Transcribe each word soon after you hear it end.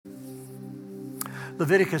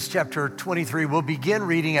Leviticus chapter 23, we'll begin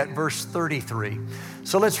reading at verse 33.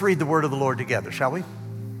 So let's read the word of the Lord together, shall we?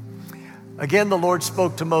 Again, the Lord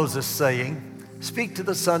spoke to Moses, saying, "Speak to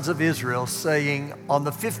the sons of Israel, saying, on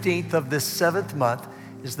the 15th of this 7th month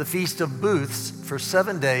is the Feast of Booths for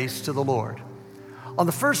 7 days to the Lord. On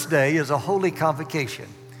the first day is a holy convocation.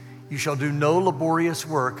 You shall do no laborious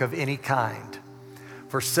work of any kind.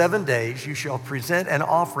 For 7 days you shall present an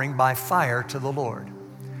offering by fire to the Lord.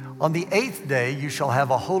 On the 8th day you shall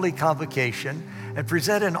have a holy convocation and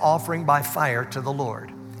present an offering by fire to the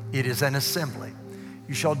Lord. It is an assembly.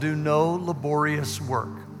 You shall do no laborious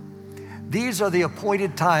work. These are the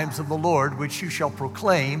appointed times of the Lord, which you shall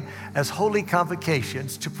proclaim as holy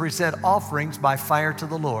convocations to present offerings by fire to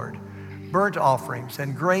the Lord, burnt offerings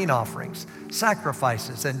and grain offerings,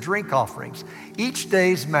 sacrifices and drink offerings, each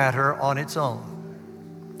day's matter on its own.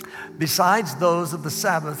 Besides those of the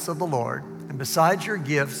Sabbaths of the Lord, and besides your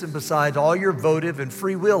gifts, and besides all your votive and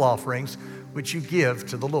free will offerings, which you give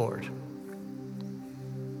to the Lord.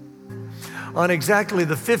 On exactly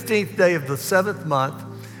the 15th day of the 7th month,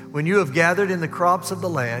 when you have gathered in the crops of the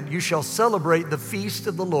land, you shall celebrate the feast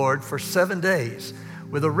of the Lord for 7 days,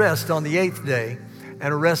 with a rest on the 8th day,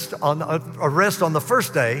 and a rest on the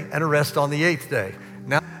first day, and a rest on the 8th day.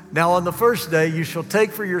 Now on the first day you shall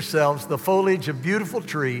take for yourselves the foliage of beautiful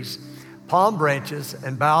trees, palm branches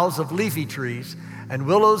and boughs of leafy trees, and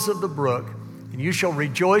willows of the brook, and you shall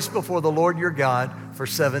rejoice before the Lord your God for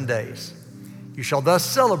 7 days. You shall thus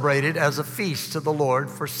celebrate it as a feast to the Lord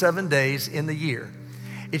for 7 days in the year.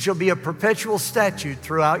 It shall be a perpetual statute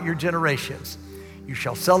throughout your generations. You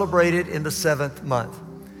shall celebrate it in the 7th month.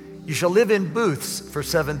 You shall live in booths for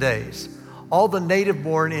 7 days. All the native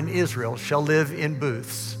born in Israel shall live in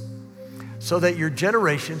booths, so that your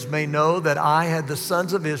generations may know that I had the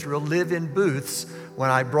sons of Israel live in booths when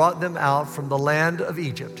I brought them out from the land of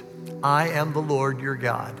Egypt. I am the Lord your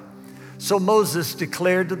God." So Moses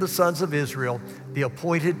declared to the sons of Israel the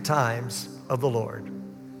appointed times of the Lord.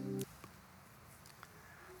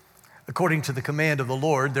 According to the command of the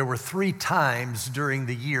Lord, there were 3 times during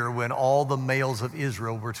the year when all the males of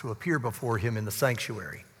Israel were to appear before him in the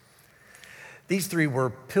sanctuary. These 3 were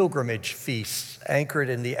pilgrimage feasts anchored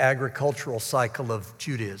in the agricultural cycle of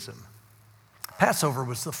Judaism. Passover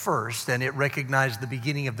was the first, and it recognized the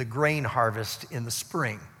beginning of the grain harvest in the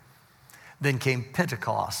spring. Then came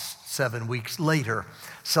Pentecost 7 weeks later,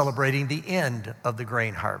 celebrating the end of the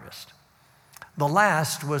grain harvest. The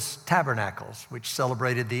last was Tabernacles, which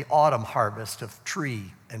celebrated the autumn harvest of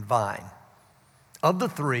tree and vine. Of the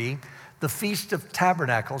 3, the Feast of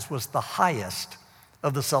Tabernacles was the highest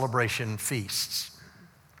of the celebration feasts.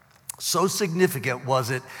 So significant was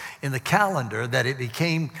it in the calendar that it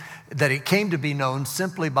came to be known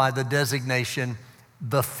simply by the designation,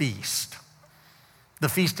 the feast. The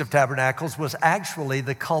Feast of Tabernacles was actually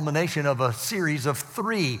the culmination of a series of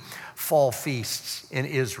 3 fall feasts in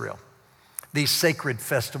Israel. These sacred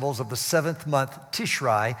festivals of the 7th month,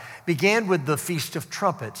 Tishrei, began with the Feast of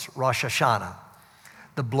Trumpets, Rosh Hashanah.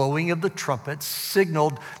 The blowing of the trumpets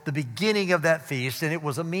signaled the beginning of that feast, and it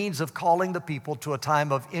was a means of calling the people to a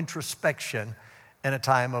time of introspection and a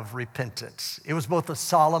time of repentance. It was both a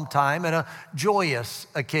solemn time and a joyous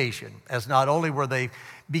occasion, as not only were they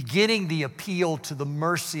beginning the appeal to the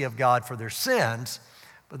mercy of God for their sins,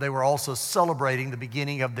 but they were also celebrating the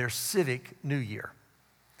beginning of their civic new year.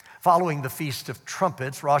 Following the Feast of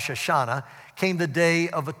Trumpets, Rosh Hashanah, came the Day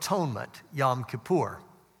of Atonement, Yom Kippur.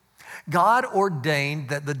 God ordained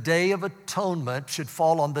that the Day of Atonement should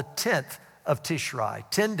fall on the 10th of Tishrei,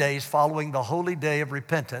 10 days following the holy day of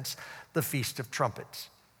repentance, the Feast of Trumpets.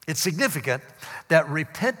 It's significant that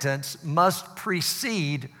repentance must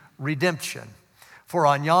precede redemption. For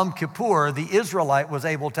on Yom Kippur, the Israelite was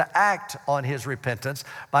able to act on his repentance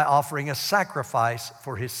by offering a sacrifice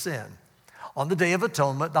for his sin. On the Day of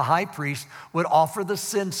Atonement, the high priest would offer the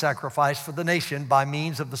sin sacrifice for the nation by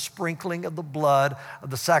means of the sprinkling of the blood of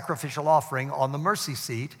the sacrificial offering on the mercy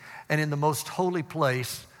seat and in the most holy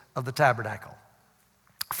place of the tabernacle.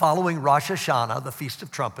 Following Rosh Hashanah, the Feast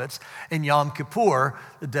of Trumpets, and Yom Kippur,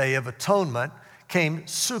 the Day of Atonement, came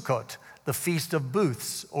Sukkot, the Feast of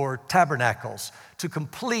Booths or Tabernacles, to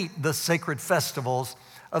complete the sacred festivals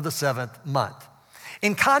of the 7th month.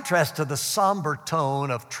 In contrast to the somber tone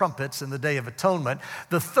of trumpets in the Day of Atonement,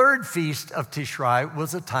 the 3rd feast of Tishrei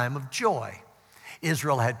was a time of joy.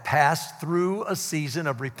 Israel had passed through a season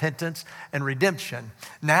of repentance and redemption.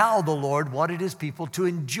 Now the Lord wanted his people to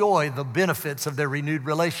enjoy the benefits of their renewed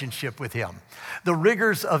relationship with him. The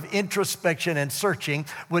rigors of introspection and searching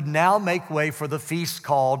would now make way for the feast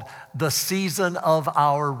called the Season of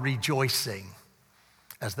Our Rejoicing.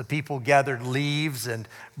 As the people gathered leaves and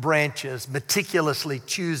branches, meticulously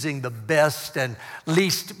choosing the best and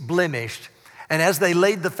least blemished, and as they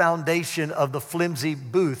laid the foundation of the flimsy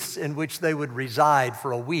booths in which they would reside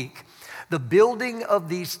for a week, the building of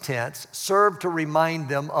these tents served to remind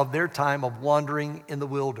them of their time of wandering in the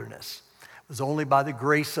wilderness. It was only by the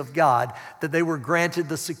grace of God that they were granted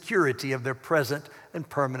the security of their present and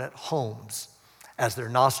permanent homes. As their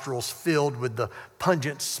nostrils filled with the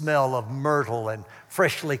pungent smell of myrtle and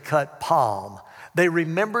freshly cut palm, they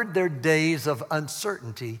remembered their days of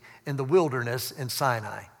uncertainty in the wilderness in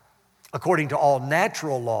Sinai. According to all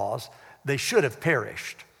natural laws, they should have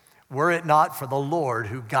perished, were it not for the Lord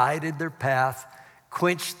who guided their path,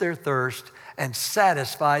 quenched their thirst, and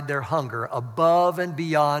satisfied their hunger above and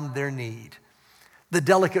beyond their need. The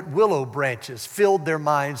delicate willow branches filled their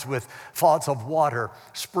minds with thoughts of water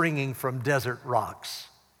springing from desert rocks.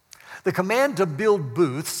 The command to build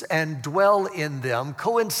booths and dwell in them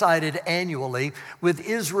coincided annually with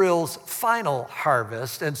Israel's final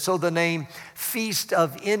harvest, and so the name Feast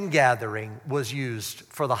of Ingathering was used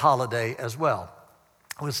for the holiday as well.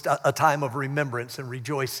 It was a time of remembrance and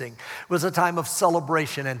rejoicing. It was a time of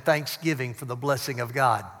celebration and thanksgiving for the blessing of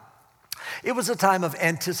God. It was a time of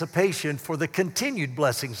anticipation for the continued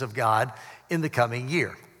blessings of God in the coming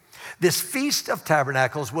year. This Feast of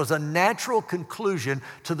Tabernacles was a natural conclusion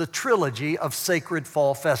to the trilogy of sacred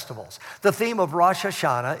fall festivals. The theme of Rosh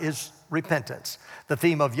Hashanah is repentance. The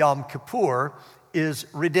theme of Yom Kippur is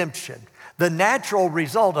redemption. The natural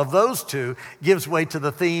result of those two gives way to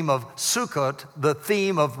the theme of Sukkot, the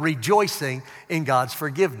theme of rejoicing in God's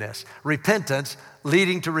forgiveness. Repentance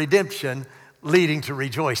leading to redemption, leading to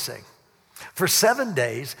rejoicing. For 7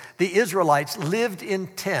 days, the Israelites lived in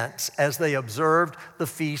tents as they observed the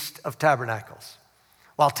Feast of Tabernacles.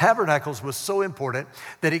 While Tabernacles was so important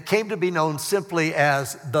that it came to be known simply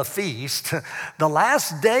as the feast, the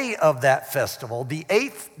last day of that festival, the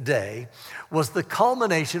 8th day, was the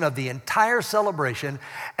culmination of the entire celebration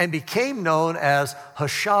and became known as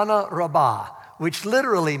Hoshana Rabbah, which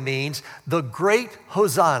literally means the great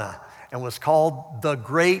Hosanna, and was called the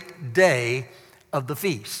great day of the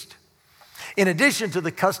feast. In addition to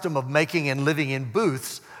the custom of making and living in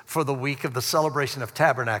booths for the week of the celebration of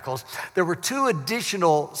Tabernacles, there were 2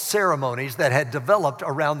 additional ceremonies that had developed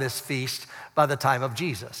around this feast by the time of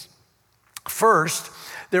Jesus. First,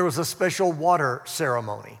 there was a special water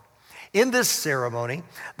ceremony. In this ceremony,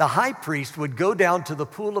 the high priest would go down to the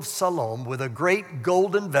pool of Siloam with a great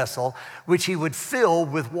golden vessel, which he would fill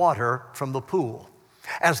with water from the pool.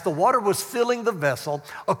 As the water was filling the vessel,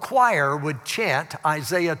 a choir would chant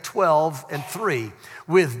Isaiah 12:3,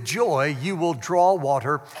 "With joy you will draw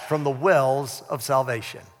water from the wells of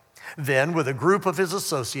salvation." Then, with a group of his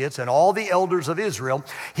associates and all the elders of Israel,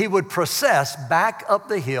 he would process back up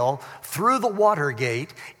the hill through the water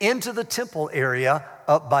gate into the temple area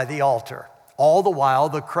up by the altar. All the while,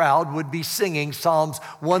 the crowd would be singing Psalms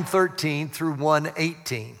 113 through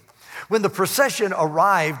 118. When the procession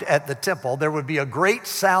arrived at the temple, there would be a great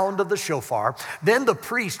sound of the shofar. Then the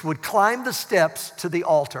priest would climb the steps to the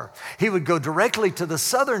altar. He would go directly to the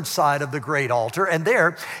southern side of the great altar, and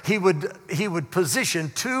there he would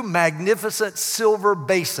position 2 magnificent silver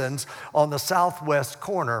basins on the southwest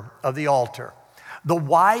corner of the altar. The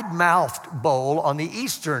wide-mouthed bowl on the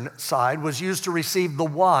eastern side was used to receive the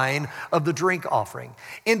wine of the drink offering.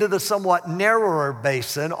 Into the somewhat narrower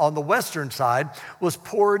basin on the western side was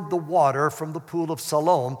poured the water from the pool of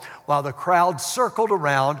Siloam, while the crowd circled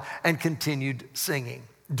around and continued singing.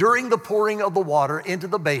 During the pouring of the water into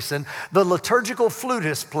the basin, the liturgical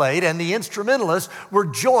flutist played, and the instrumentalists were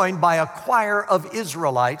joined by a choir of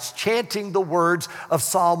Israelites chanting the words of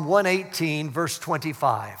Psalm 118, verse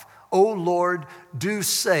 25. "O Lord, do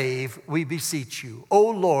save, we beseech you. O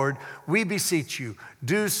Lord, we beseech you,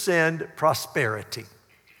 do send prosperity."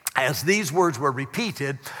 As these words were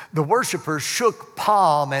repeated, the worshipers shook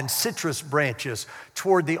palm and citrus branches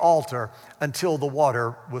toward the altar until the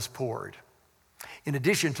water was poured. In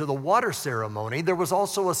addition to the water ceremony, there was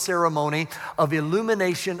also a ceremony of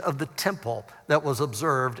illumination of the temple that was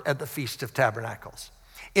observed at the Feast of Tabernacles.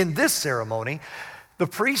 In this ceremony, the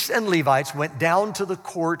priests and Levites went down to the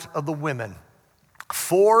court of the women.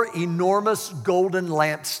 4 enormous golden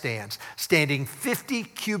lampstands, standing 50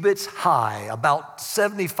 cubits high, about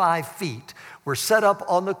 75 feet, were set up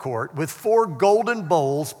on the court with 4 golden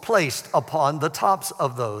bowls placed upon the tops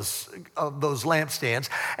of those lampstands,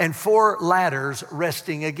 and 4 ladders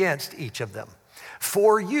resting against each of them.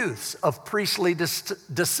 4 youths of priestly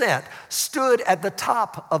descent stood at the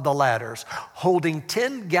top of the ladders, holding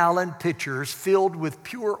 10-gallon pitchers filled with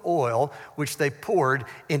pure oil, which they poured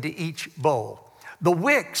into each bowl. The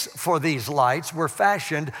wicks for these lights were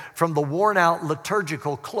fashioned from the worn-out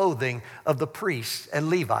liturgical clothing of the priests and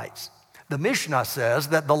Levites. The Mishnah says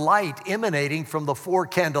that the light emanating from the 4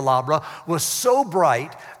 candelabra was so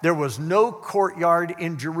bright there was no courtyard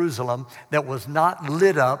in Jerusalem that was not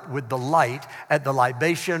lit up with the light at the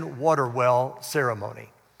libation water well ceremony.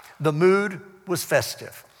 The mood was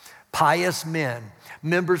festive. Pious men,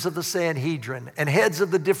 members of the Sanhedrin, and heads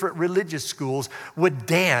of the different religious schools would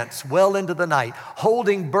dance well into the night,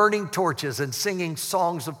 holding burning torches and singing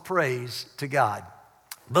songs of praise to God.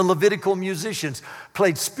 The Levitical musicians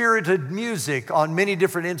played spirited music on many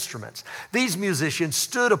different instruments. These musicians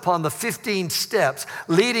stood upon the 15 steps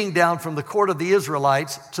leading down from the court of the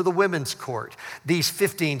Israelites to the women's court. These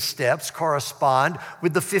 15 steps correspond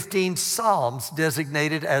with the 15 psalms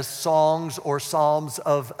designated as songs or psalms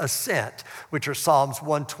of ascent, which are Psalms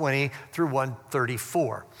 120 through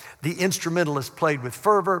 134. The instrumentalists played with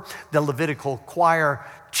fervor. The Levitical choir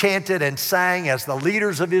chanted and sang as the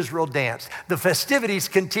leaders of Israel danced. The festivities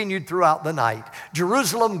continued throughout the night.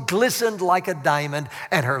 Jerusalem glistened like a diamond,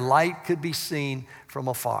 and her light could be seen from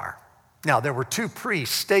afar. Now, there were 2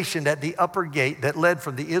 priests stationed at the upper gate that led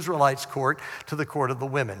from the Israelites' court to the court of the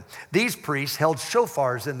women. These priests held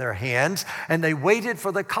shofars in their hands, and they waited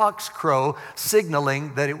for the cock's crow,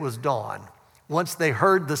 signaling that it was dawn. Once they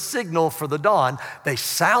heard the signal for the dawn, they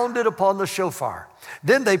sounded upon the shofar.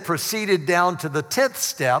 Then they proceeded down to the 10th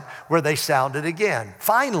step where they sounded again.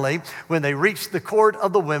 Finally, when they reached the court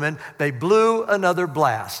of the women, they blew another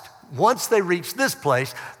blast. Once they reached this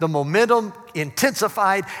place, the momentum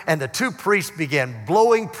intensified and the 2 priests began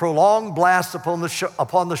blowing prolonged blasts upon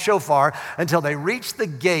the shofar until they reached the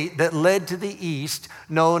gate that led to the east,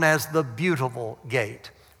 known as the Beautiful Gate.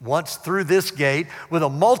 Once through this gate, with a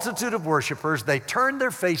multitude of worshipers, they turned their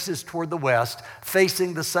faces toward the west,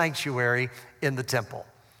 facing the sanctuary in the temple.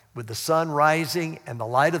 With the sun rising and the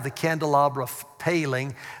light of the candelabra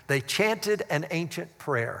paling, they chanted an ancient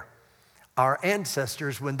prayer. Our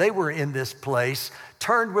ancestors, when they were in this place,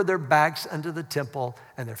 turned with their backs unto the temple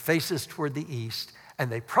and their faces toward the east,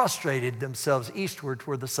 and they prostrated themselves eastward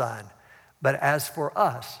toward the sun. But as for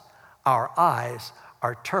us, our eyes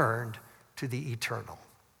are turned to the eternal.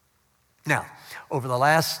 Now, over the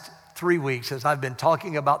last 3 weeks, as I've been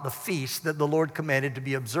talking about the feasts that the Lord commanded to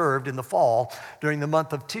be observed in the fall during the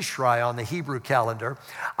month of Tishrei on the Hebrew calendar,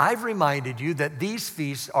 I've reminded you that these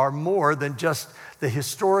feasts are more than just the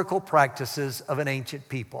historical practices of an ancient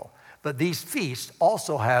people, but these feasts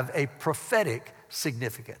also have a prophetic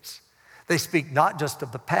significance. They speak not just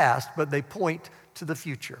of the past, but they point to the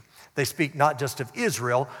future. They speak not just of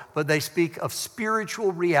Israel, but they speak of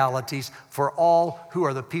spiritual realities for all who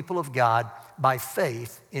are the people of God by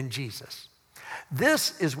faith in Jesus.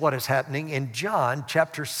 This is what is happening in John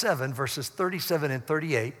chapter 7, verses 37 and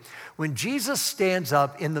 38, when Jesus stands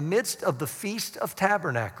up in the midst of the Feast of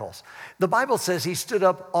Tabernacles. The Bible says he stood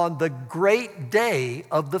up on the great day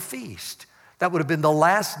of the feast. That would have been the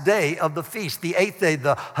last day of the feast, the 8th day,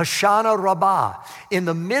 the Hoshana Rabbah, in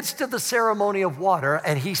the midst of the ceremony of water.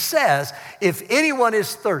 And he says, if anyone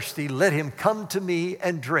is thirsty, let him come to me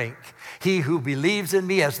and drink. He who believes in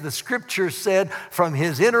me, as the scripture said, from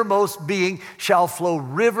his innermost being shall flow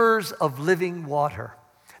rivers of living water.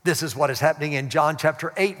 This is what is happening in John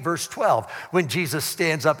chapter 8, verse 12, when Jesus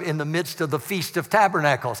stands up in the midst of the Feast of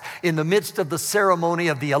Tabernacles, in the midst of the ceremony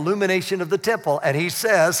of the illumination of the temple. And he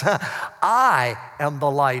says, I am the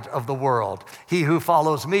light of the world. He who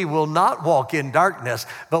follows me will not walk in darkness,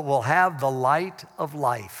 but will have the light of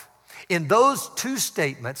life. In those 2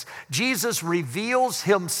 statements, Jesus reveals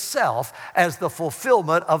himself as the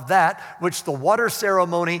fulfillment of that which the water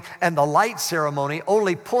ceremony and the light ceremony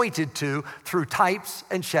only pointed to through types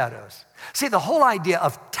and shadows. See, the whole idea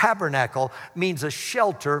of tabernacle means a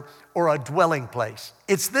shelter or a dwelling place.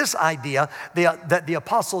 It's this idea that the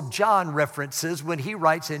Apostle John references when he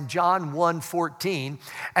writes in John 1:14,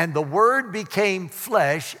 and the Word became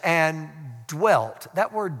flesh and dwelt.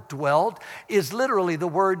 That word dwelt is literally the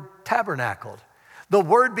word tabernacled. The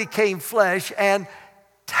Word became flesh and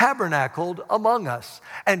tabernacled among us.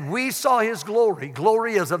 And we saw his glory.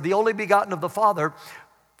 Glory as of the only begotten of the Father,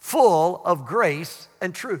 full of grace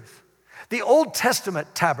and truth. The Old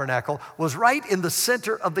Testament tabernacle was right in the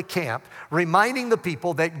center of the camp, reminding the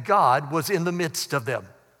people that God was in the midst of them.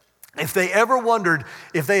 If they ever wondered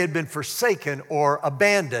if they had been forsaken or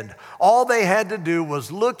abandoned, all they had to do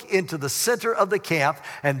was look into the center of the camp,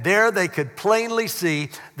 and there they could plainly see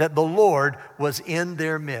that the Lord was in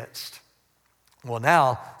their midst. Well,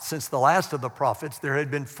 now, since the last of the prophets, there had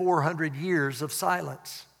been 400 years of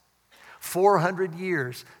silence. 400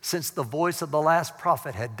 years since the voice of the last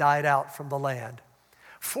prophet had died out from the land.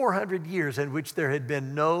 400 years in which there had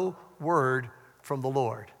been no word from the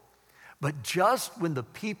Lord. But just when the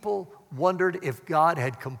people wondered if God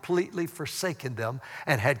had completely forsaken them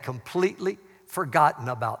and had completely forgotten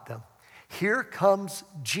about them, here comes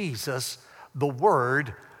Jesus, the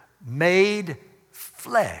Word made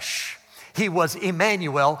flesh. He was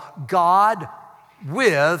Emmanuel, God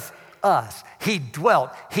with us. He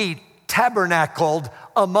dwelt, he tabernacled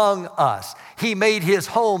among us. He made his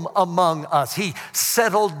home among us. He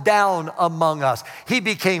settled down among us. He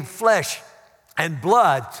became flesh and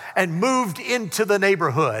blood and moved into the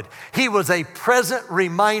neighborhood. He was a present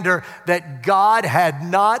reminder that God had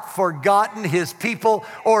not forgotten his people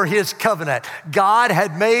or his covenant. God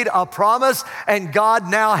had made a promise, and God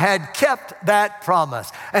now had kept that promise.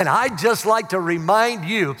 And I'd just like to remind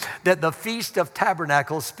you that the Feast of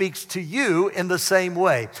Tabernacles speaks to you in the same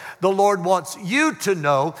way. The Lord wants you to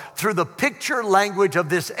know through the picture language of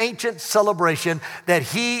this ancient celebration that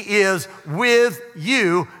he is with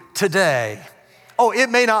you today. Oh,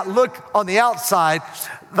 it may not look on the outside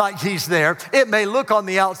like he's there. It may look on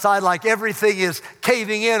the outside like everything is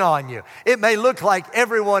caving in on you. It may look like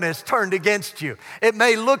everyone has turned against you. It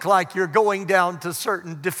may look like you're going down to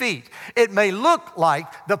certain defeat. It may look like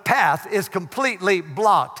the path is completely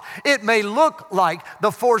blocked. It may look like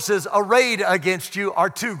the forces arrayed against you are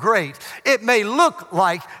too great. It may look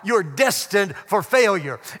like you're destined for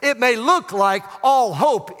failure. It may look like all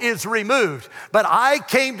hope is removed. But I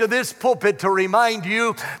came to this pulpit to remind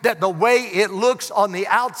you that the way it looks on the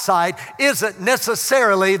outside isn't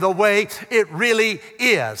necessarily the way it really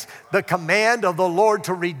is. The command of the Lord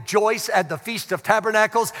to rejoice at the Feast of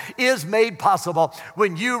Tabernacles is made possible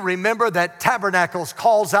when you remember that Tabernacles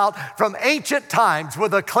calls out from ancient times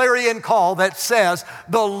with a clarion call that says,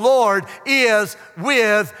 "The Lord is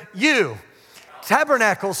with you."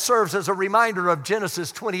 Tabernacles serves as a reminder of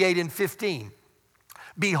Genesis 28 and 15.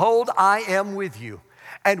 "Behold, I am with you,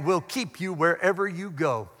 and will keep you wherever you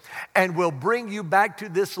go, and will bring you back to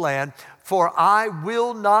this land, for I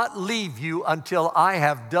will not leave you until I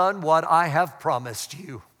have done what I have promised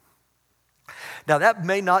you." Now, that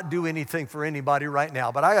may not do anything for anybody right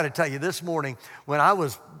now, but I got to tell you, this morning, when I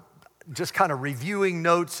was just kind of reviewing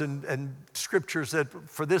notes and scriptures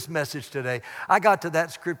for this message today, I got to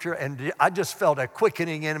that scripture, and I just felt a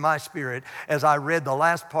quickening in my spirit as I read the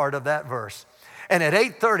last part of that verse. And at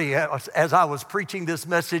 8:30, as I was preaching this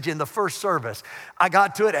message in the first service, I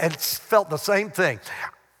got to it and felt the same thing.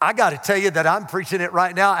 I got to tell you that I'm preaching it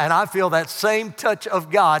right now, and I feel that same touch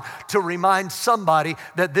of God to remind somebody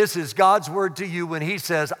that this is God's word to you when he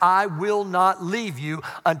says, "I will not leave you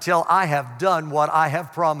until I have done what I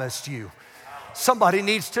have promised you." Somebody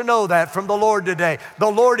needs to know that from the Lord today. The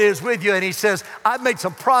Lord is with you, and he says, "I've made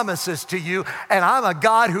some promises to you, and I'm a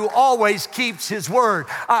God who always keeps his word.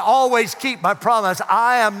 I always keep my promise.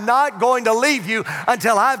 I am not going to leave you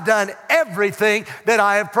until I've done everything that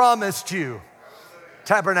I have promised you."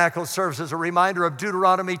 Tabernacle serves as a reminder of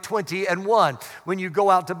Deuteronomy 20 and 1. When you go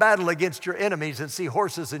out to battle against your enemies and see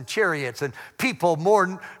horses and chariots and people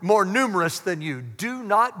more numerous than you, do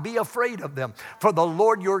not be afraid of them. For the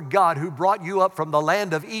Lord your God who brought you up from the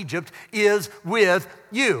land of Egypt is with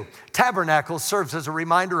you. Tabernacle serves as a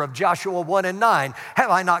reminder of Joshua 1 and 9. "Have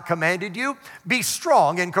I not commanded you? Be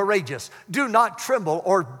strong and courageous. Do not tremble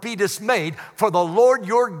or be dismayed, for the Lord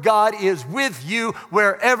your God is with you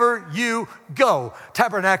wherever you go."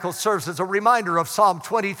 Tabernacle serves as a reminder of Psalm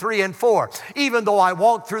 23 and 4. "Even though I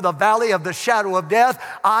walk through the valley of the shadow of death,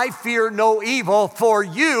 I fear no evil, for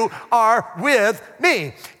you are with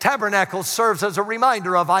me." Tabernacle serves as a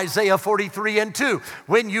reminder of Isaiah 43 and 2.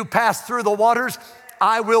 "When you pass through the waters,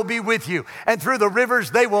 I will be with you, and through the rivers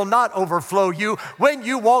they will not overflow you. When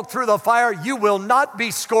you walk through the fire, you will not be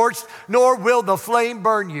scorched, nor will the flame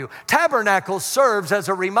burn you." Tabernacle serves as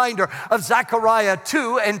a reminder of Zechariah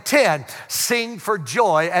 2 and 10. "Sing for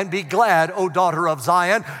joy and be glad, O daughter of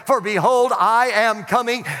Zion, for behold, I am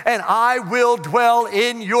coming, and I will dwell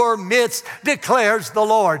in your midst, declares the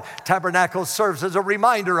Lord." Tabernacle serves as a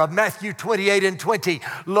reminder of Matthew 28 and 20.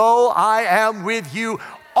 "Lo, I am with you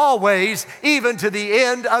always, even to the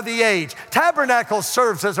end of the age." Tabernacle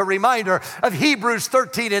serves as a reminder of Hebrews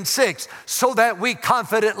 13 and 6, so that we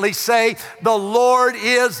confidently say, "The Lord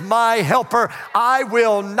is my helper. I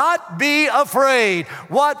will not be afraid.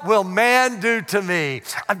 What will man do to me?"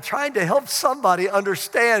 I'm trying to help somebody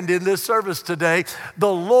understand in this service today,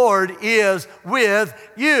 the Lord is with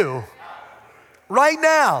you right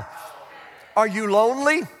now. Are you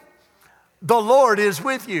lonely? The Lord is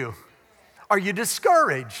with you. Are you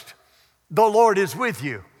discouraged? The Lord is with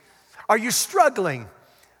you. Are you struggling?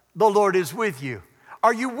 The Lord is with you.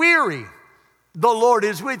 Are you weary? The Lord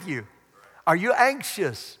is with you. Are you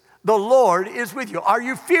anxious? The Lord is with you. Are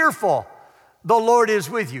you fearful? The Lord is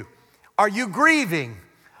with you. Are you grieving?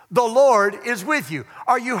 The Lord is with you.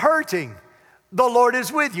 Are you hurting? The Lord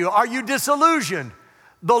is with you. Are you disillusioned?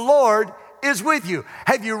 The Lord is with you.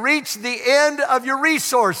 Have you reached the end of your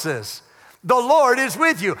resources? The Lord is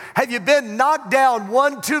with you. Have you been knocked down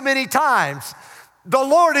one too many times? The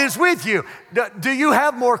Lord is with you. Do you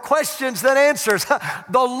have more questions than answers? The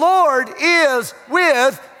Lord is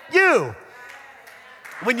with you.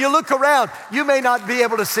 When you look around, you may not be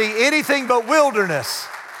able to see anything but wilderness.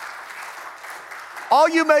 All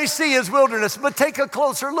you may see is wilderness, but take a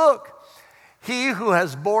closer look. He who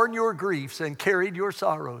has borne your griefs and carried your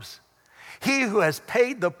sorrows. He who has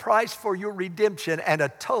paid the price for your redemption and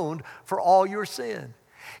atoned for all your sin.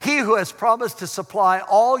 He who has promised to supply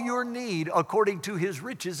all your need according to his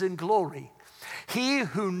riches in glory. He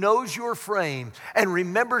who knows your frame and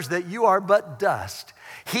remembers that you are but dust.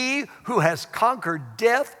 He who has conquered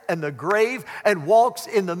death and the grave and walks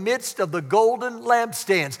in the midst of the golden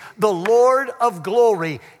lampstands. The Lord of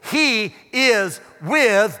glory, he is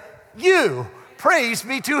with you. Praise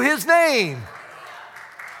be to his name.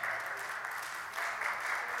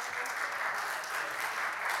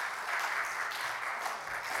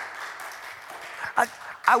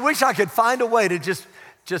 I wish I could find a way to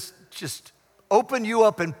just open you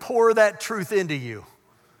up and pour that truth into you.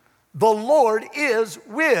 The Lord is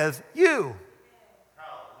with you.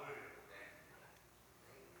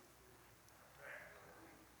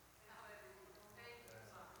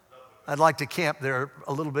 I'd like to camp there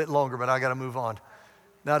a little bit longer, but I got to move on.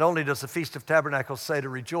 Not only does the Feast of Tabernacles say to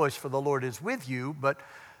rejoice, for the Lord is with you, but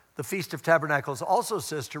the Feast of Tabernacles also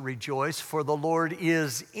says to rejoice, for the Lord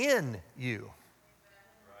is in you.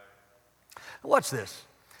 Watch this.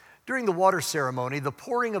 During the water ceremony, the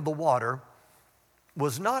pouring of the water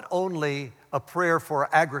was not only a prayer for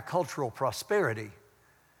agricultural prosperity,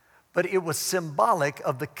 but it was symbolic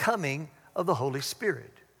of the coming of the Holy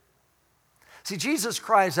Spirit. See, Jesus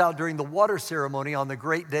cries out during the water ceremony on the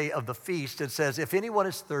great day of the feast and says, if anyone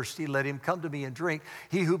is thirsty, let him come to me and drink.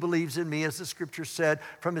 He who believes in me, as the scripture said,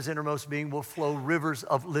 from his innermost being will flow rivers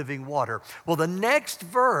of living water. Well, the next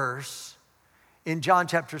verse in John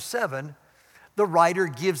chapter 7, the writer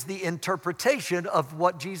gives the interpretation of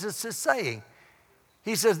what Jesus is saying.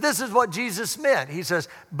 He says, this is what Jesus meant. He says,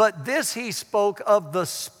 but this he spoke of the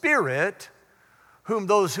Spirit, whom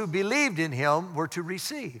those who believed in him were to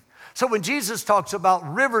receive. So when Jesus talks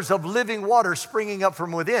about rivers of living water springing up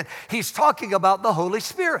from within, he's talking about the Holy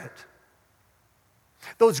Spirit.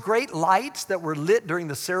 Those great lights that were lit during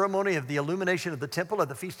the ceremony of the illumination of the temple at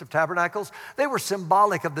the Feast of Tabernacles, they were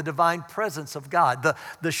symbolic of the divine presence of God,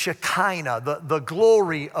 the Shekinah, the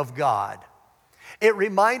glory of God. It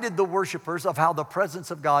reminded the worshipers of how the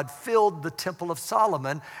presence of God filled the Temple of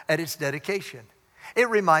Solomon at its dedication. It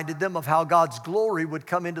reminded them of how God's glory would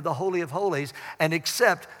come into the Holy of Holies and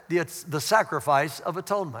accept the sacrifice of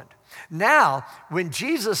atonement. Now, when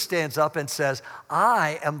Jesus stands up and says,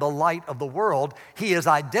 I am the light of the world, he is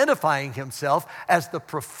identifying himself as the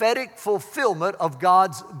prophetic fulfillment of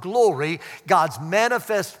God's glory, God's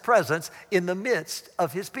manifest presence in the midst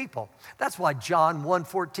of his people. That's why John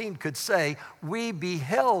 1:14 could say, we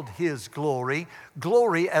beheld his glory,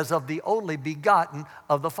 glory as of the only begotten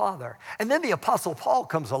of the Father. And then the Apostle Paul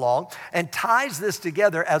comes along and ties this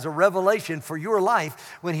together as a revelation for your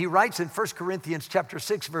life when he writes in 1 Corinthians chapter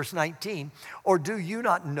 6, verse 19, or do you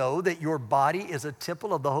not know that your body is a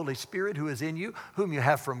temple of the Holy Spirit who is in you, whom you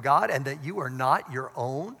have from God, and that you are not your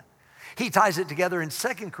own? He ties it together in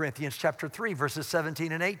 2 Corinthians chapter 3, verses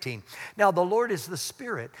 17 and 18. Now, the Lord is the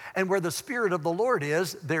Spirit, and where the Spirit of the Lord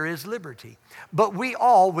is, there is liberty. But we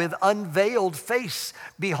all, with unveiled face,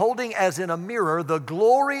 beholding as in a mirror the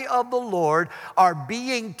glory of the Lord, are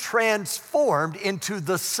being transformed into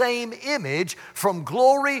the same image from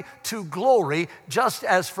glory to glory, just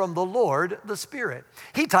as from the Lord, the Spirit.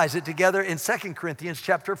 He ties it together in 2 Corinthians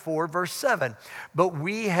chapter 4, verse 7. But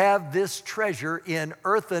we have this treasure in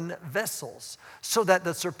earthen vessels, so that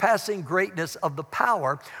the surpassing greatness of the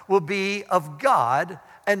power will be of God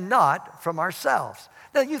and not from ourselves.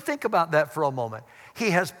 Now you think about that for a moment. He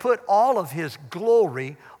has put all of his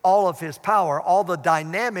glory, all of his power, all the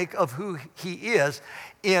dynamic of who he is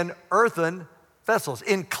in earthen vessels,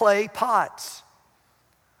 in clay pots.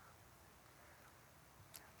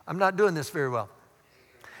 I'm not doing this very well.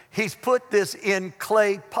 He's put this in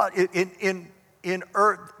clay pot, in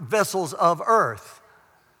earth, vessels of earth.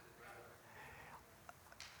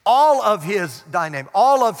 All of his dynamic,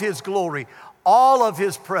 all of his glory, all of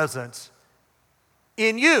his presence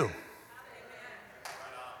in you,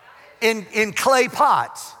 in clay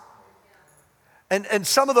pots. And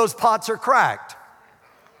some of those pots are cracked.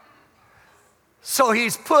 So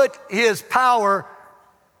he's put his power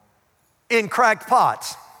in cracked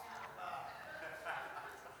pots.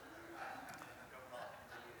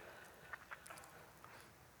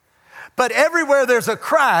 But everywhere there's a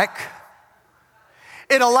crack,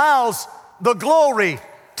 it allows the glory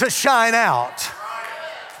to shine out.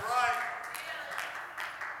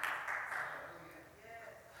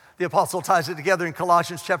 The apostle ties it together in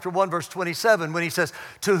Colossians chapter 1, verse 27, when he says,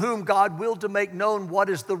 to whom God willed to make known what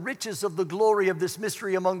is the riches of the glory of this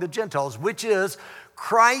mystery among the Gentiles, which is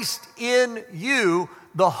Christ in you,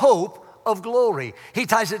 the hope of glory. He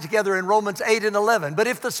ties it together in Romans 8 and 11. But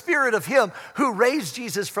if the spirit of him who raised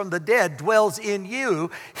Jesus from the dead dwells in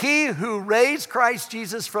you, he who raised Christ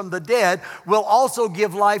Jesus from the dead will also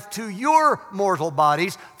give life to your mortal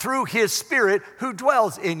bodies through his spirit who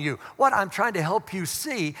dwells in you. What I'm trying to help you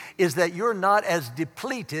see is that you're not as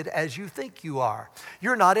depleted as you think you are.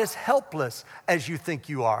 You're not as helpless as you think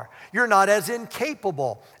you are. You're not as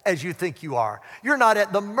incapable as you think you are. You're not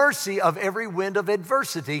at the mercy of every wind of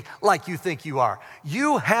adversity like you think you are.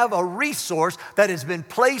 You have a resource that has been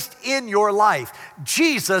placed in your life.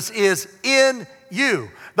 Jesus is in you.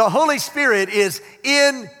 The Holy Spirit is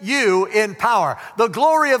in you in power. The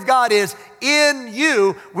glory of God is in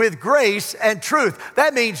you with grace and truth.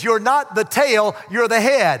 That means you're not the tail, you're the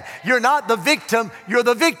head. You're not the victim, you're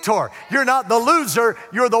the victor. You're not the loser,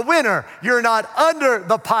 you're the winner. You're not under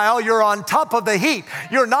the pile, you're on top of the heap.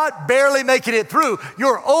 You're not barely making it through,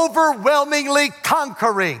 you're overwhelmingly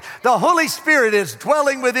conquering. The Holy Spirit is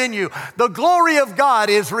dwelling within you. The glory of God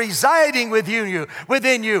is residing within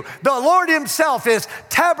you. The Lord himself is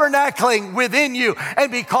tabernacling within you.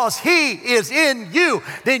 And because he is in you,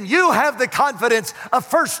 then you have the confidence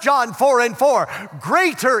of 1 John 4 and 4.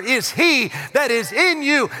 Greater is he that is in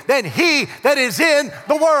you than he that is in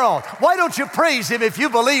the world. Why don't you praise him if you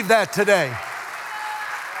believe that today?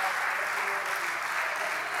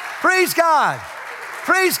 Praise God.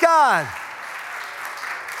 Praise God.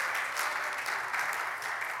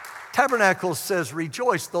 Tabernacles says,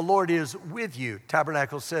 rejoice, the Lord is with you.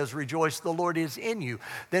 Tabernacles says, rejoice, the Lord is in you.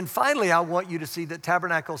 Then finally, I want you to see that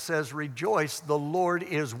Tabernacles says, rejoice, the Lord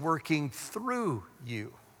is working through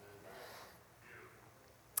you.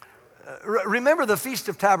 Remember, the Feast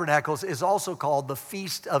of Tabernacles is also called the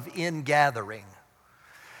Feast of Ingathering.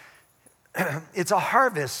 It's a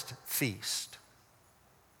harvest feast.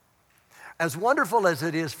 As wonderful as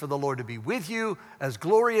it is for the Lord to be with you, as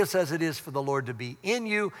glorious as it is for the Lord to be in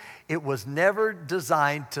you, it was never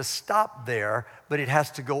designed to stop there, but it has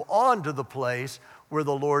to go on to the place where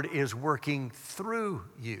the Lord is working through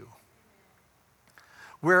you.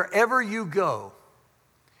 Wherever you go,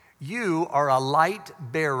 you are a light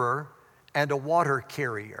bearer and a water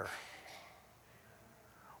carrier.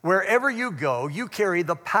 Wherever you go, you carry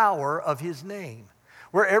the power of his name.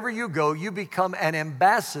 Wherever you go, you become an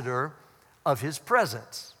ambassador of his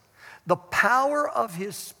presence. The power of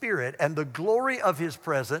his spirit and the glory of his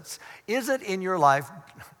presence isn't in your life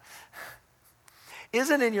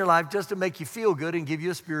just to make you feel good and give you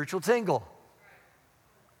a spiritual tingle.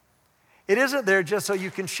 It isn't there just so you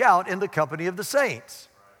can shout in the company of the saints.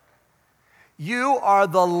 You are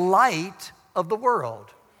the light of the world.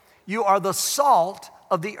 You are the salt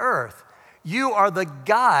of the earth. You are the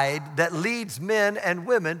guide that leads men and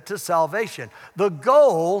women to salvation. The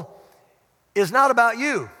goal is not about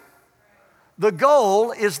you. The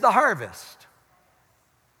goal is the harvest.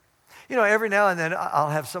 You know, every now and then I'll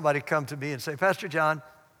have somebody come to me and say, Pastor John,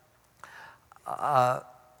 I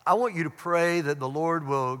want you to pray that the Lord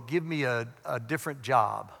will give me a different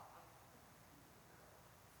job.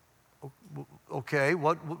 Okay,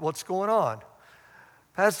 what's going on?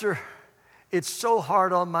 Pastor, it's so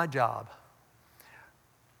hard on my job.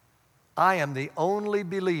 I am the only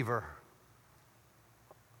believer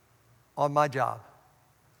on my job.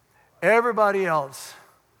 Everybody else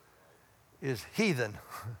is heathen.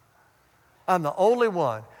 I'm the only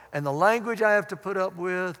one. And the language I have to put up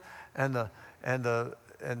with and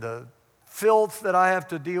the filth that I have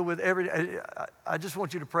to deal with every day. I just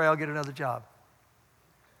want you to pray I'll get another job.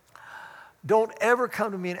 Don't ever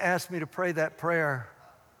come to me and ask me to pray that prayer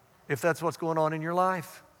if that's what's going on in your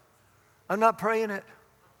life. I'm not praying it.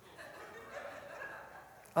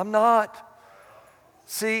 I'm not.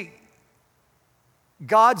 See,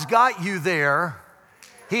 God's got you there.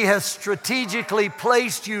 He has strategically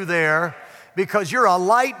placed you there because you're a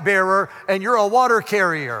light bearer and you're a water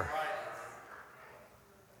carrier.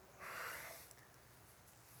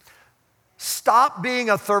 Stop being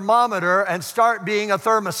a thermometer and start being a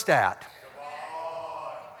thermostat.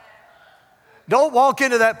 Don't walk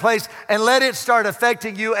into that place and let it start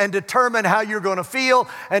affecting you and determine how you're going to feel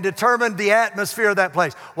and determine the atmosphere of that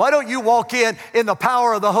place. Why don't you walk in the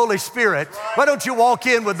power of the Holy Spirit? Why don't you walk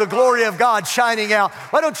in with the glory of God shining out?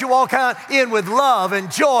 Why don't you walk in with love and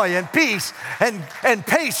joy and peace and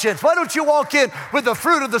patience? Why don't you walk in with the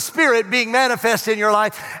fruit of the Spirit being manifest in your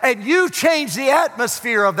life, and you change the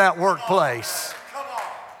atmosphere of that workplace?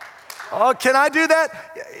 Oh, can I do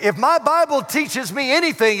that? If my Bible teaches me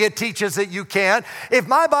anything, it teaches that you can. If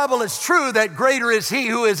my Bible is true that greater is He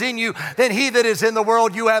who is in you than he that is in the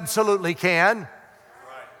world, you absolutely can. Right.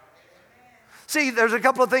 See, there's a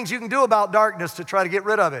couple of things you can do about darkness to try to get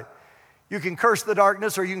rid of it. You can curse the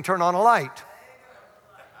darkness, or you can turn on a light.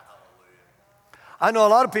 I know a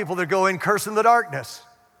lot of people that go in cursing the darkness.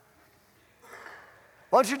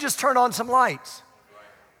 Why don't you just turn on some lights?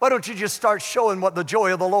 Why don't you just start showing what the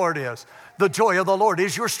joy of the Lord is? The joy of the Lord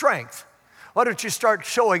is your strength. Why don't you start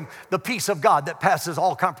showing the peace of God that passes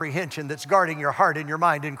all comprehension, that's guarding your heart and your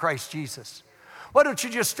mind in Christ Jesus? Why don't you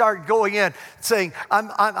just start going in saying,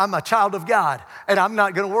 I'm a child of God, and I'm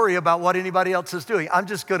not going to worry about what anybody else is doing. I'm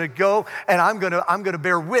just going to go, and I'm going to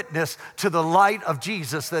bear witness to the light of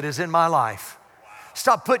Jesus that is in my life.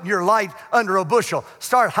 Stop putting your light under a bushel.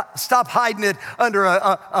 Stop hiding it under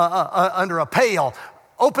a pail.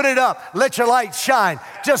 Open it up. Let your light shine.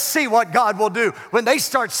 Just see what God will do. When they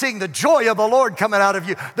start seeing the joy of the Lord coming out of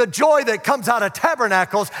you, the joy that comes out of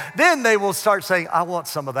Tabernacles, then they will start saying, I want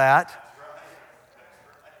some of that.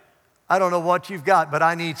 I don't know what you've got, but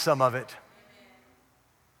I need some of it.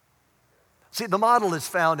 See, the model is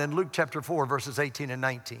found in Luke chapter 4, verses 18 and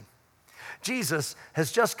 19. Jesus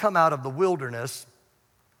has just come out of the wilderness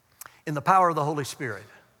in the power of the Holy Spirit.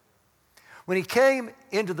 When he came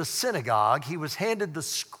into the synagogue, he was handed the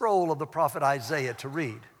scroll of the prophet Isaiah to read.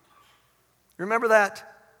 You remember that?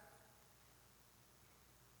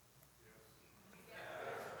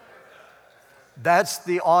 That's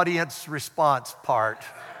the audience response part.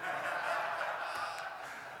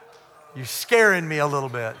 You're scaring me a little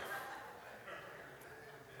bit.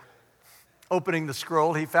 Opening the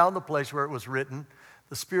scroll, he found the place where it was written,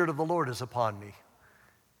 "The Spirit of the Lord is upon me."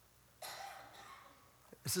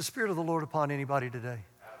 Is the Spirit of the Lord upon anybody today?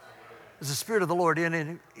 Absolutely. Is the Spirit of the Lord in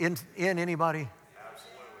anybody?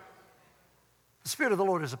 Absolutely. The Spirit of the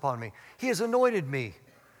Lord is upon me. He has anointed me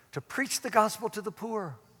to preach the gospel to the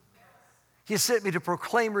poor. He has sent me to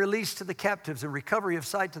proclaim release to the captives and recovery of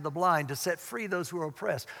sight to the blind, to set free those who are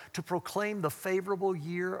oppressed, to proclaim the favorable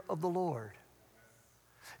year of the Lord.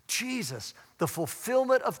 Jesus, the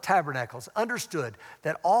fulfillment of Tabernacles, understood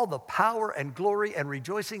that all the power and glory and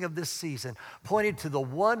rejoicing of this season pointed to the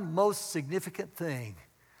one most significant thing,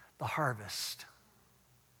 the harvest.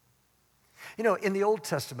 You know, in the Old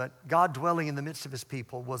Testament, God dwelling in the midst of His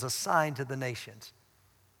people was a sign to the nations.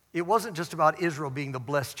 It wasn't just about Israel being the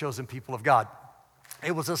blessed, chosen people of God.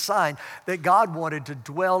 It was a sign that God wanted to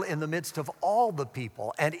dwell in the midst of all the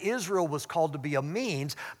people, and Israel was called to be a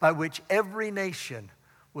means by which every nation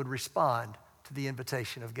would respond to the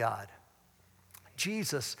invitation of God.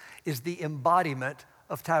 Jesus is the embodiment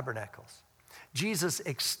of Tabernacles. Jesus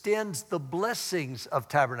extends the blessings of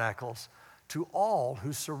Tabernacles to all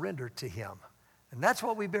who surrender to Him. And that's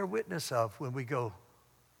what we bear witness of when we go.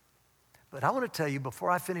 But I want to tell you, before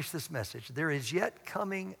I finish this message, there is yet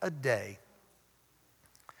coming a day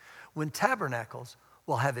when Tabernacles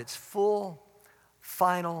will have its full,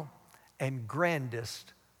 final, and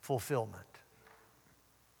grandest fulfillment.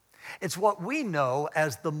 It's what we know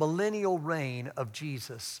as the millennial reign of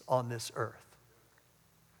Jesus on this earth.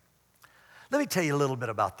 Let me tell you a little bit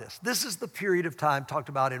about this. This is the period of time talked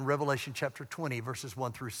about in Revelation chapter 20, verses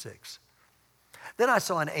 1 through 6. Then I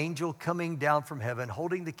saw an angel coming down from heaven,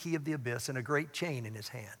 holding the key of the abyss and a great chain in his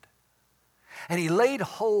hand. And he laid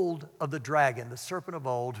hold of the dragon, the serpent of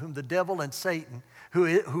old, whom the devil and Satan,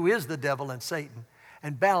 who is the devil and Satan,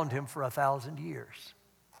 and bound him for 1,000 years.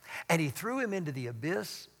 And he threw him into the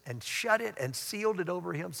abyss and shut it and sealed it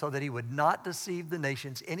over him so that he would not deceive the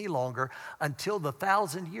nations any longer until the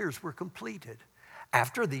 1,000 years were completed.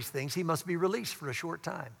 After these things, he must be released for a short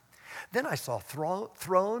time. Then I saw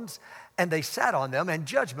thrones, and they sat on them, and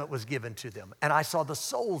judgment was given to them. And I saw the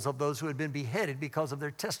souls of those who had been beheaded because of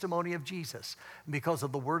their testimony of Jesus, and because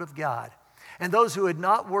of the word of God. And those who had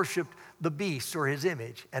not worshiped the beast or his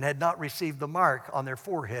image, and had not received the mark on their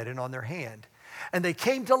forehead and on their hand. And they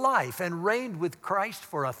came to life and reigned with Christ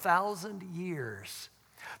for 1,000 years.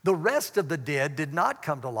 The rest of the dead did not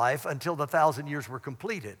come to life until the 1,000 years were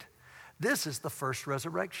completed. This is the first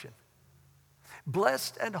resurrection.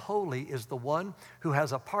 Blessed and holy is the one who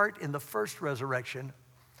has a part in the first resurrection.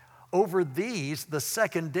 Over these, the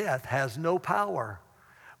second death has no power.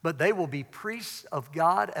 but they will be priests of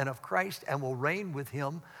God and of Christ and will reign with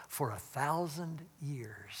him for 1,000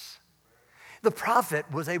 years. The prophet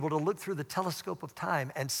was able to look through the telescope of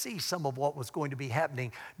time and see some of what was going to be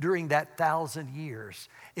happening during that 1,000 years.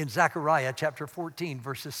 In Zechariah chapter 14,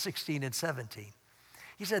 verses 16 and 17.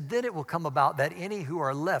 He said, then it will come about that any who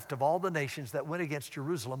are left of all the nations that went against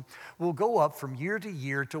Jerusalem will go up from year to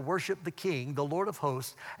year to worship the King, the Lord of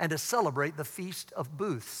hosts, and to celebrate the Feast of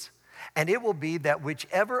Booths. And it will be that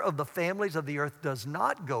whichever of the families of the earth does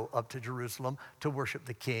not go up to Jerusalem to worship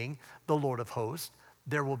the King, the Lord of hosts,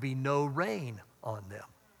 there will be no rain on them.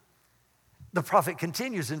 The prophet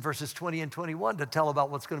continues in verses 20 and 21 to tell about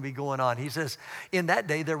what's going to be going on. He says, in that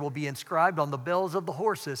day there will be inscribed on the bells of the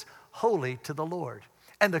horses, holy to the Lord.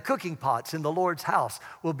 And the cooking pots in the Lord's house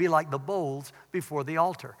will be like the bowls before the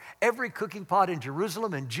altar. Every cooking pot in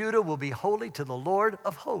Jerusalem and Judah will be holy to the Lord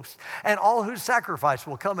of hosts. And all who sacrifice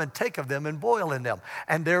will come and take of them and boil in them.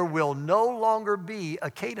 And there will no longer be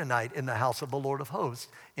a Canaanite in the house of the Lord of hosts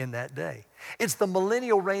in that day. It's the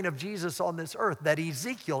millennial reign of Jesus on this earth that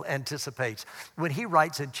Ezekiel anticipates when he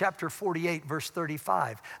writes in chapter 48, verse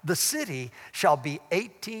 35, the city shall be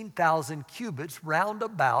 18,000 cubits round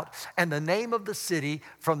about, and the name of the city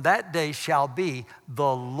from that day shall be,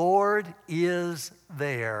 the Lord is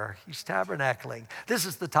there. He's tabernacling. This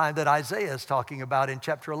is the time that Isaiah is talking about in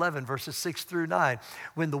chapter 11, verses 6 through 9,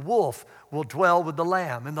 when the wolf will dwell with the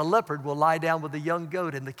lamb, and the leopard will lie down with the young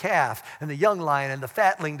goat and the calf, and the young lion and the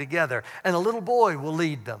fatling together, and a little boy will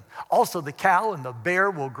lead them. Also the cow and the bear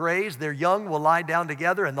will graze, their young will lie down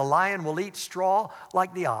together, and the lion will eat straw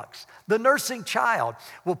like the ox. The nursing child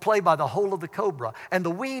will play by the hole of the cobra, and the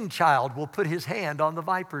weaned child will put his hand on the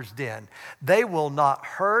viper's den. They will not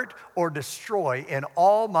hurt or destroy in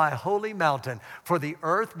all my holy mountain, for the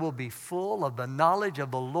earth will be full of the knowledge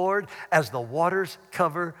of the Lord as the waters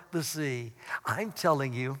cover the sea. I'm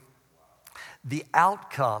telling you, the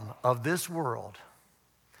outcome of this world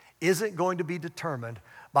isn't going to be determined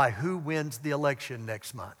by who wins the election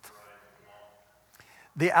next month.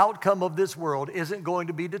 The outcome of this world isn't going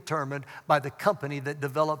to be determined by the company that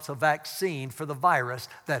develops a vaccine for the virus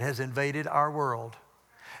that has invaded our world.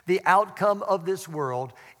 The outcome of this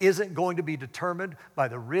world isn't going to be determined by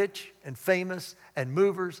the rich and famous and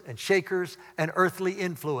movers and shakers and earthly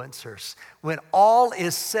influencers. When all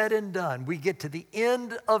is said and done, we get to the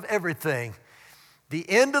end of everything. The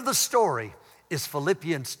end of the story is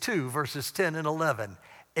Philippians 2, verses 10 and 11.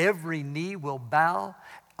 Every knee will bow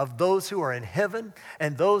of those who are in heaven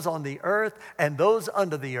and those on the earth and those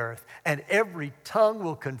under the earth. And every tongue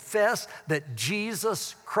will confess that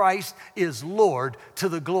Jesus Christ is Lord to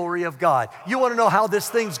the glory of God. You want to know how this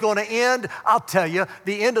thing's going to end? I'll tell you,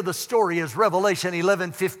 the end of the story is Revelation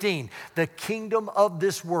 11:15. The kingdom of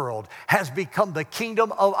this world has become the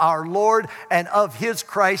kingdom of our Lord and of his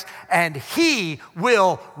Christ, and he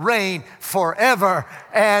will reign forever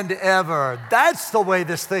and ever. That's the way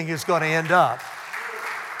this thing is going to end up.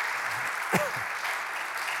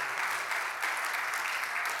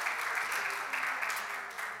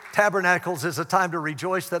 Tabernacles is a time to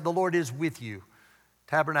rejoice that the Lord is with you.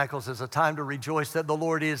 Tabernacles is a time to rejoice that the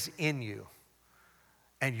Lord is in you.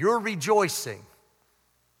 And you're rejoicing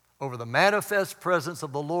over the manifest presence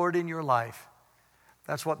of the Lord in your life.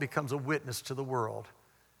 That's what becomes a witness to the world.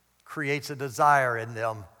 Creates a desire in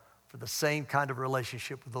them for the same kind of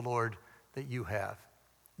relationship with the Lord that you have.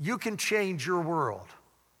 You can change your world.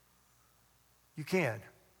 You can.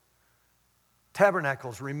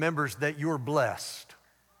 Tabernacles remembers that you're blessed.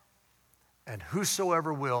 And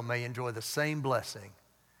whosoever will may enjoy the same blessing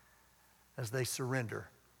as they surrender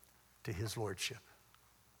to his lordship.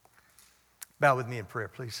 Bow with me in prayer,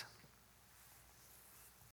 please.